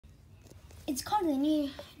It's called the new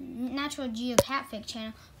Natural Geo Catfish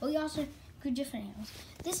channel, but we also grew different animals.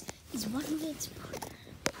 This is one of its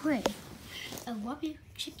prey, a whoopie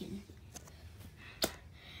chicken.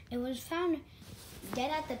 It was found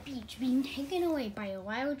dead at the beach, being taken away by a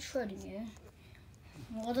wild Schrodinger.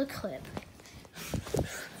 Roll the clip.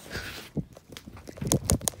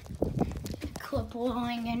 Clip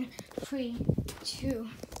rolling in 3, 2,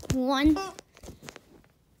 1.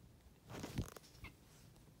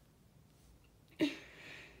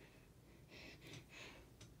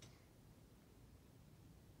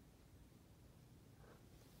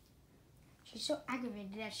 She's so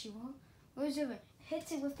aggravated that she rolls over,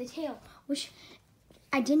 hits it with the tail, which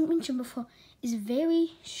I didn't mention before, is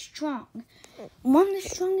very strong. One of the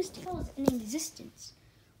strongest tails in existence.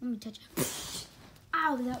 Let me touch it.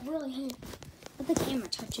 Ow, that really hurt. Let the camera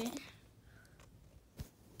touch it.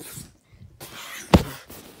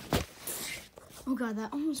 Oh god,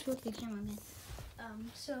 that almost broke the camera, man.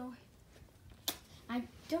 So I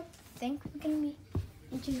don't think we're gonna be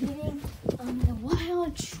interviewing the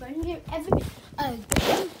wild Schrodinger ever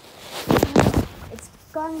again. It's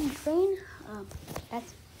gone insane.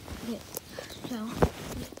 That's it. So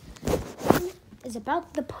it's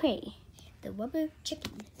about the prey, the rubber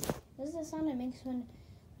chicken. This is the sound it makes when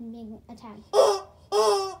being attacked.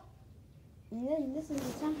 And then this is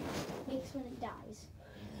the sound it makes when it dies.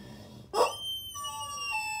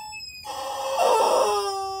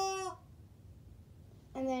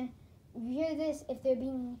 And then you hear this if they're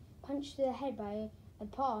being punched to the head by a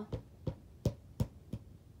paw.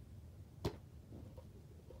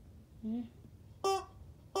 And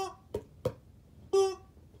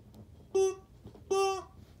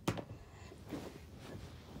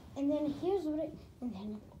then here's what it.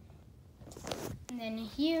 And then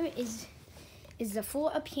here is the full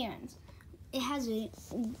appearance. It has a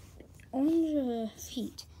orange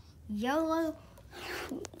feet, yellow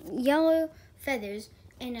feathers,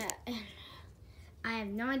 and I have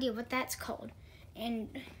no idea what that's called. And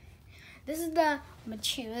this is the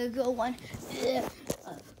mature one.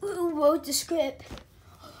 Who wrote the script?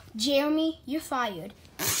 Jeremy, you're fired.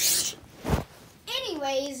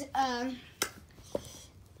 Anyways,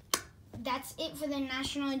 that's it for the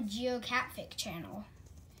National Geo Catfish channel.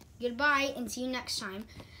 Goodbye and see you next time.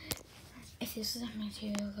 If this is a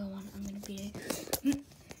material one, I'm gonna be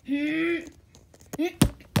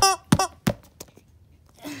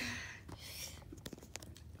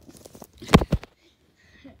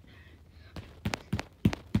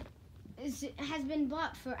It has been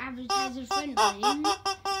bought for advertiser friendly.